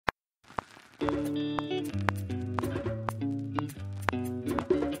You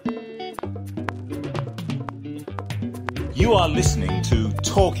are listening to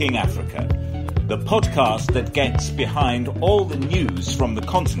Talking Africa, the podcast that gets behind all the news from the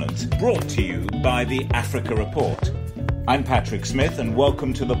continent, brought to you by the Africa Report. I'm Patrick Smith and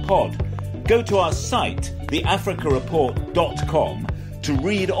welcome to the pod. Go to our site, theafricareport.com, to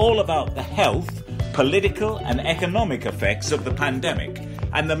read all about the health, political and economic effects of the pandemic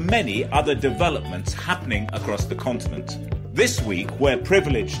and the many other developments happening across the continent. This week, we're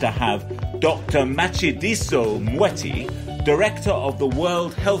privileged to have Dr. Matshidiso Moeti, Director of the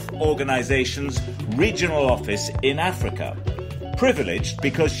World Health Organization's Regional Office in Africa. Privileged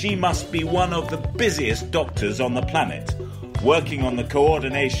because she must be one of the busiest doctors on the planet, working on the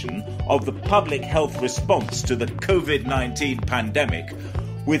coordination of the public health response to the COVID-19 pandemic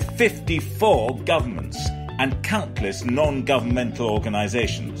with 54 governments and countless non-governmental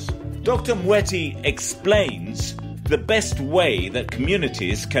organizations. Dr. Moeti explains the best way that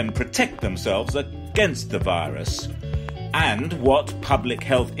communities can protect themselves against the virus and what public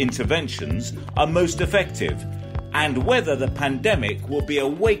health interventions are most effective, and whether the pandemic will be a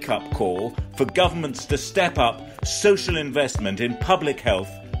wake-up call for governments to step up social investment in public health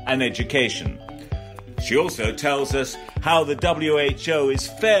and education. She also tells us how the WHO is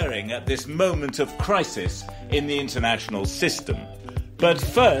faring at this moment of crisis in the international system. But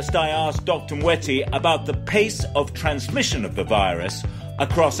first, I asked Dr. Moeti about the pace of transmission of the virus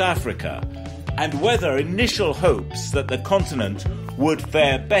across Africa and whether initial hopes that the continent would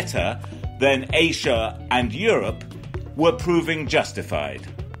fare better than Asia and Europe were proving justified.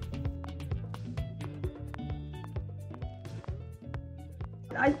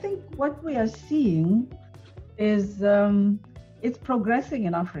 I think what we are seeing is it's progressing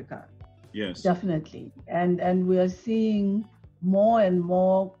in Africa. Yes. Definitely. And we are seeing more and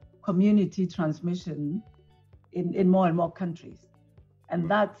more community transmission in more and more countries. And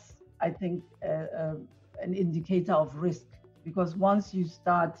that's, I think, an indicator of risk, because once you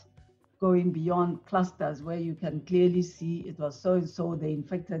start going beyond clusters where you can clearly see it was so-and-so, they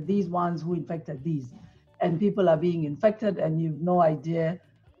infected these ones who infected these, and people are being infected and you've no idea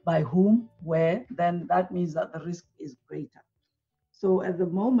by whom, where, then that means that the risk is greater. So at the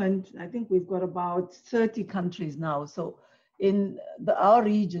moment, I think we've got about 30 countries now. So in our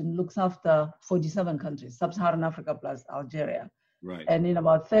region looks after 47 countries, Sub-Saharan Africa plus Algeria. Right. And in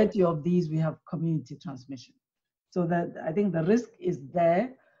about 30 of these, we have community transmission. So that I think the risk is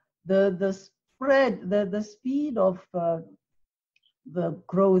there. The spread, the speed of the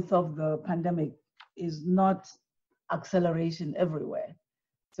growth of the pandemic is not acceleration everywhere.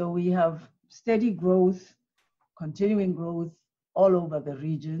 So we have steady growth, continuing growth all over the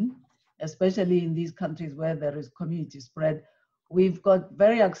region, especially in these countries where there is community spread. We've got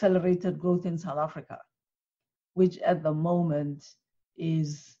very accelerated growth in South Africa, which at the moment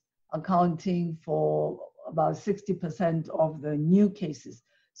is accounting for about 60% of the new cases.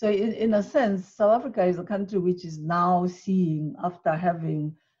 So in a sense, South Africa is a country which is now seeing, after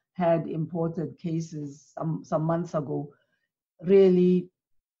having had imported cases some months ago, really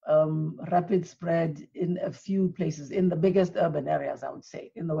rapid spread in a few places, in the biggest urban areas, I would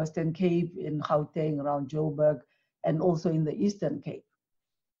say, in the Western Cape, in Gauteng, around Joburg, and also in the Eastern Cape.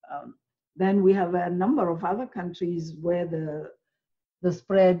 Then we have a number of other countries where the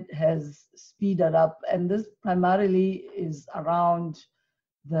spread has speeded up, and this primarily is around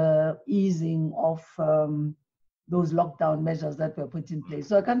the easing of those lockdown measures that were put in place.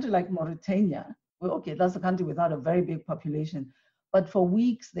 So a country like Mauritania, well, okay, that's a country without a very big population, but for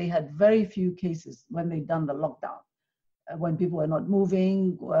weeks they had very few cases when they'd done the lockdown, when people were not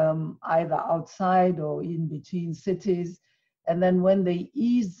moving either outside or in between cities. And then when they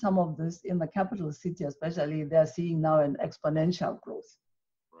eased some of this in the capital city, especially, they're seeing now an exponential growth.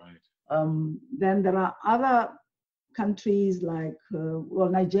 Right. Then there are other countries like,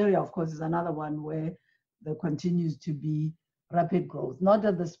 Nigeria, of course, is another one where there continues to be rapid growth, not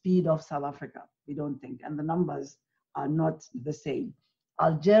at the speed of South Africa, we don't think, and the numbers are not the same.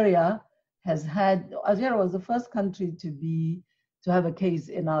 Algeria was the first country to have a case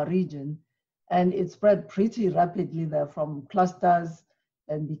in our region, and it spread pretty rapidly there from clusters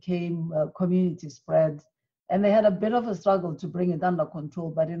and became community spread. And they had a bit of a struggle to bring it under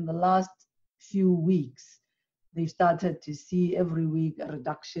control, but in the last few weeks, they've started to see every week a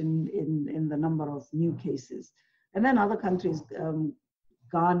reduction in the number of new cases. And then other countries,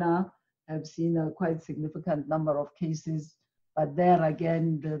 Ghana, have seen a quite significant number of cases, but there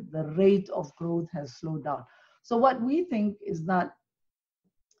again, the rate of growth has slowed down. So what we think is that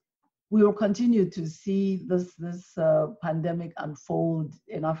we will continue to see this pandemic unfold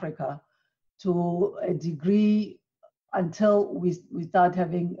in Africa to a degree until we start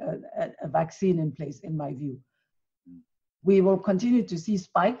having a vaccine in place, in my view. We will continue to see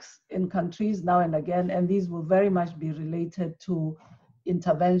spikes in countries now and again, and these will very much be related to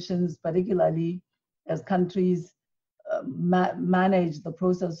interventions, particularly as countries manage the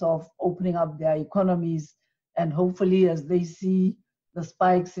process of opening up their economies, and hopefully as they see the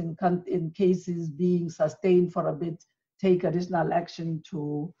spikes in cases being sustained for a bit, take additional action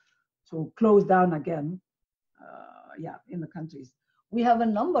to close down again, in the countries. We have a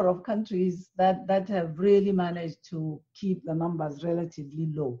number of countries that have really managed to keep the numbers relatively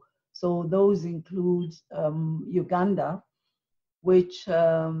low. So those include Uganda, which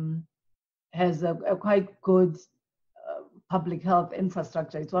has a quite good public health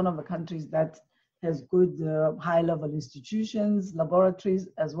infrastructure. It's one of the countries that has good high-level institutions, laboratories,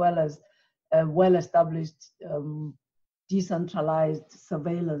 as well as a well-established decentralized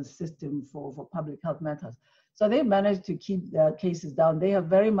surveillance system for public health matters. So they managed to keep their cases down. They have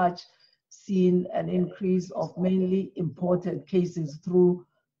very much seen an increase of mainly imported cases through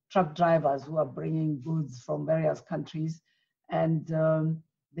truck drivers who are bringing goods from various countries. And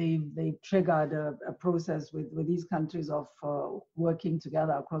they triggered a process with these countries of working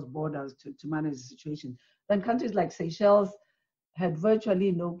together across borders to manage the situation. Then countries like Seychelles had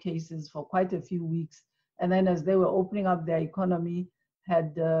virtually no cases for quite a few weeks. And then as they were opening up their economy,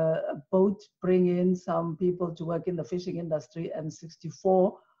 had a boat bring in some people to work in the fishing industry, and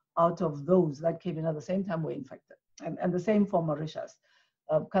 64 out of those that came in at the same time were infected. And the same for Mauritius.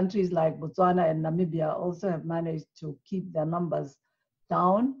 Countries like Botswana and Namibia also have managed to keep their numbers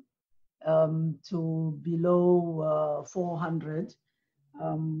down to below 400.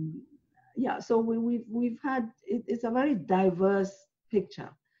 So we've had, it's a very diverse picture.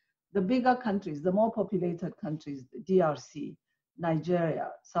 The bigger countries, the more populated countries, DRC, Nigeria,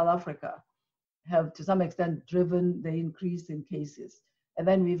 South Africa, have to some extent driven the increase in cases. And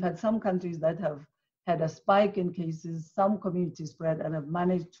then we've had some countries that have had a spike in cases, some community spread, and have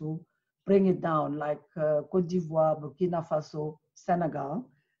managed to bring it down, like Cote d'Ivoire, Burkina Faso, Senegal.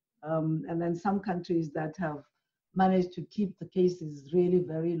 And then some countries that have managed to keep the cases really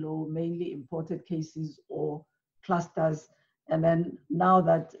very low, mainly imported cases or clusters. And then now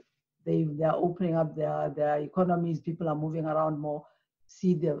that they're opening up their economies, people are moving around more,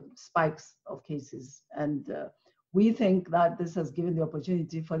 see the spikes of cases. And we think that this has given the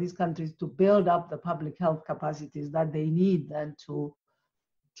opportunity for these countries to build up the public health capacities that they need then to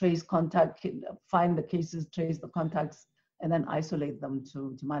trace contact, find the cases, trace the contacts, and then isolate them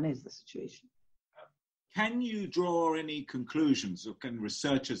to manage the situation. Can you draw any conclusions, or can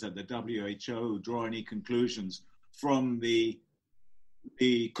researchers at the WHO draw any conclusions from the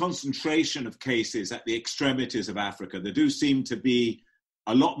concentration of cases at the extremities of Africa? There do seem to be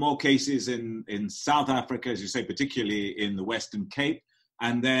a lot more cases in South Africa, as you say, particularly in the Western Cape,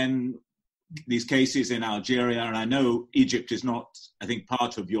 and then these cases in Algeria. And I know Egypt is not, I think,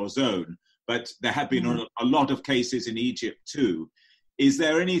 part of your zone, but there have been a lot of cases in Egypt too. Is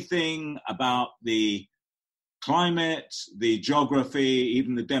there anything about the climate, the geography,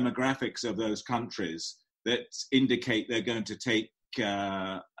 even the demographics of those countries that indicate they're going to take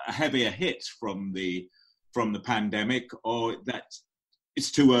a heavier hit from the pandemic, or that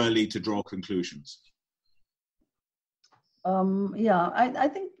it's too early to draw conclusions? I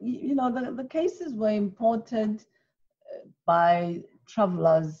think, the cases were imported by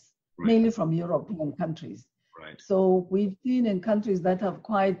travelers, mainly from European countries. Right. So we've seen in countries that have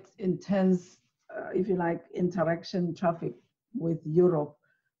quite intense, if you like, interaction traffic with Europe,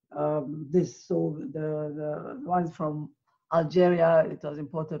 so the ones from Algeria, it was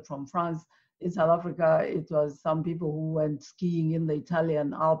imported from France. In South Africa, it was some people who went skiing in the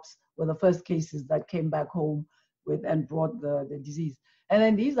Italian Alps were the first cases that came back home with and brought the disease. And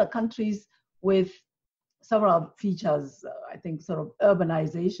then these are countries with several features, I think, sort of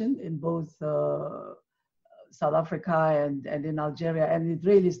urbanization in both South Africa and in Algeria, and it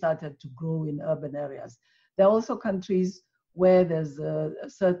really started to grow in urban areas. There are also countries where there's a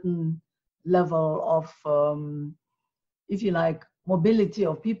certain level of, if you like, mobility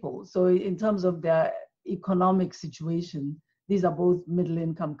of people. So in terms of their economic situation, these are both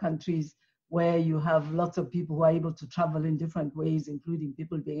middle-income countries where you have lots of people who are able to travel in different ways, including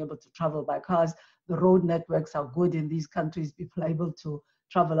people being able to travel by cars. The road networks are good in these countries. People are able to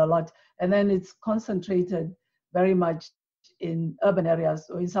travel a lot. And then it's concentrated very much in urban areas.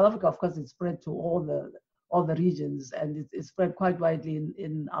 So in South Africa, of course, it's spread to all the regions, and it's spread quite widely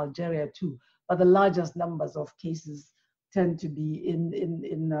in Algeria too. But the largest numbers of cases tend to be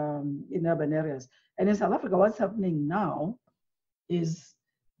in urban areas. And in South Africa, what's happening now is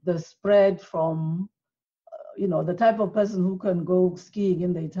the spread from, the type of person who can go skiing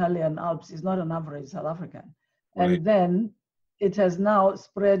in the Italian Alps is not an average South African. Right. And then it has now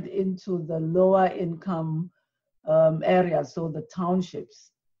spread into the lower income areas, so the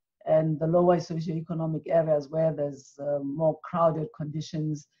townships and the lower socioeconomic areas where there's more crowded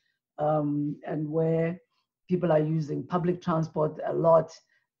conditions, and where people are using public transport a lot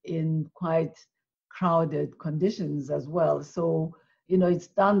in quite crowded conditions as well. So, it's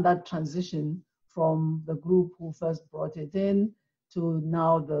done that transition from the group who first brought it in to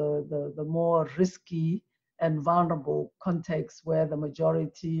now the more risky and vulnerable context where the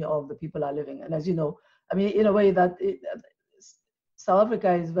majority of the people are living. And as you know, I mean, in a way that South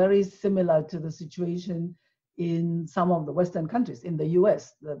Africa is very similar to the situation in some of the Western countries, in the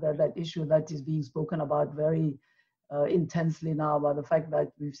US, that issue that is being spoken about very intensely now, about the fact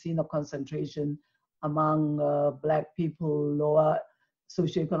that we've seen a concentration among Black people, lower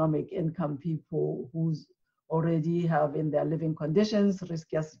socioeconomic income people who's already have in their living conditions,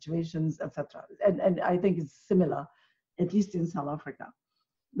 riskier situations, etc. And I think it's similar, at least in South Africa.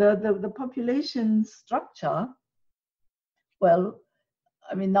 The population structure, well,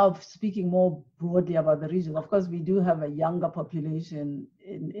 I mean, now speaking more broadly about the region, of course, we do have a younger population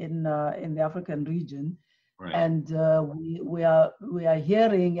in the African region. Right. And we are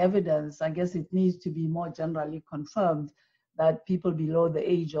hearing evidence, I guess it needs to be more generally confirmed, that people below the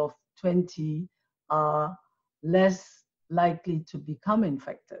age of 20 are less likely to become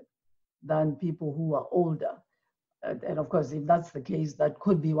infected than people who are older. And of course, if that's the case, that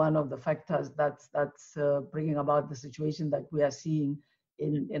could be one of the factors that's bringing about the situation that we are seeing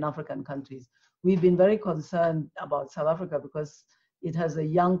in African countries. We've been very concerned about South Africa because it has a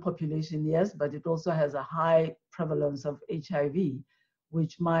young population, yes, but it also has a high prevalence of HIV,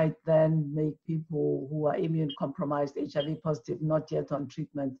 which might then make people who are immune compromised, HIV positive, not yet on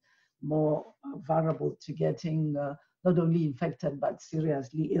treatment, more vulnerable to getting not only infected, but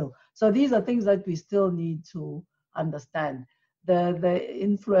seriously ill. So these are things that we still need to understand. The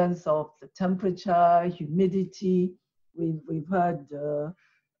influence of the temperature, humidity, we've heard,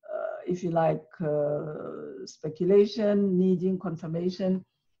 if you like, speculation, needing confirmation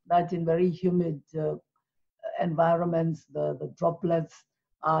that in very humid environments, the droplets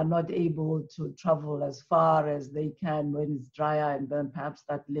are not able to travel as far as they can when it's drier, and then perhaps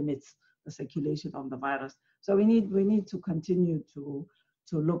that limits the circulation of the virus. So we need to continue to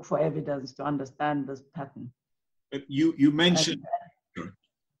look for evidence to understand this pattern. You mentioned.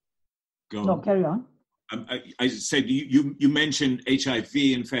 Go on. No, carry on. I said you mentioned HIV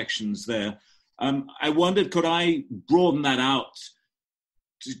infections there. I wondered, could I broaden that out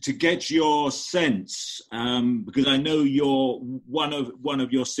to get your sense, because I know one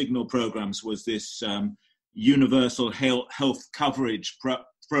of your signal programs was this universal health coverage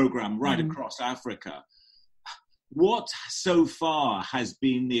program right across Africa. What so far has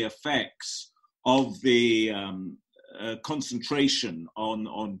been the effects of the concentration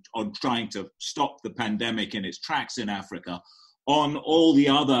on trying to stop the pandemic in its tracks in Africa on all the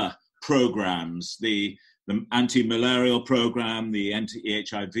other programs, the anti-malarial program, the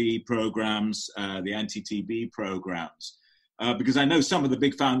anti-HIV programs, the anti-TB programs? Because I know some of the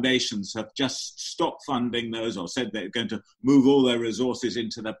big foundations have just stopped funding those or said they're going to move all their resources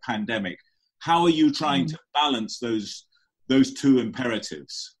into the pandemic. How are you trying to balance those two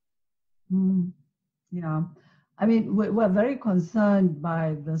imperatives? Yeah. I mean, we're very concerned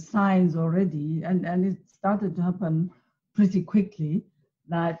by the signs already, and it started to happen pretty quickly,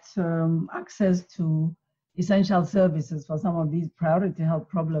 that access to essential services for some of these priority health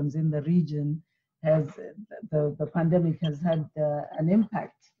problems in the region the pandemic has had an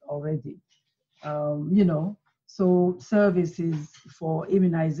impact already. So services for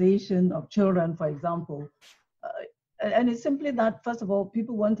immunization of children, for example, and it's simply that, first of all,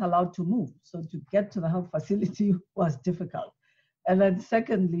 people weren't allowed to move. So to get to the health facility was difficult. And then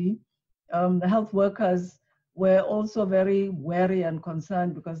secondly, the health workers were also very wary and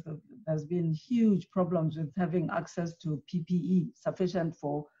concerned because there's been huge problems with having access to PPE sufficient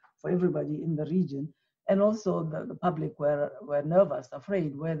for everybody in the region. And also the public were nervous,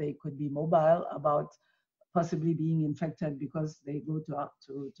 afraid where they could be mobile about possibly being infected because they go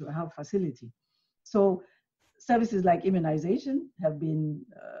to a health facility. So services like immunization have been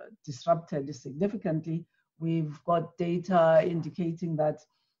disrupted significantly. We've got data indicating that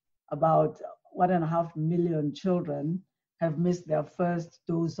about 1.5 million children have missed their first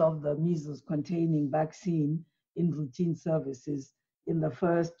dose of the measles-containing vaccine in routine services in the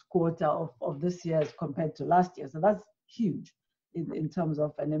first quarter of this year as compared to last year. So that's huge in terms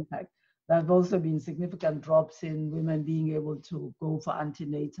of an impact. There have also been significant drops in women being able to go for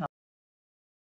antenatal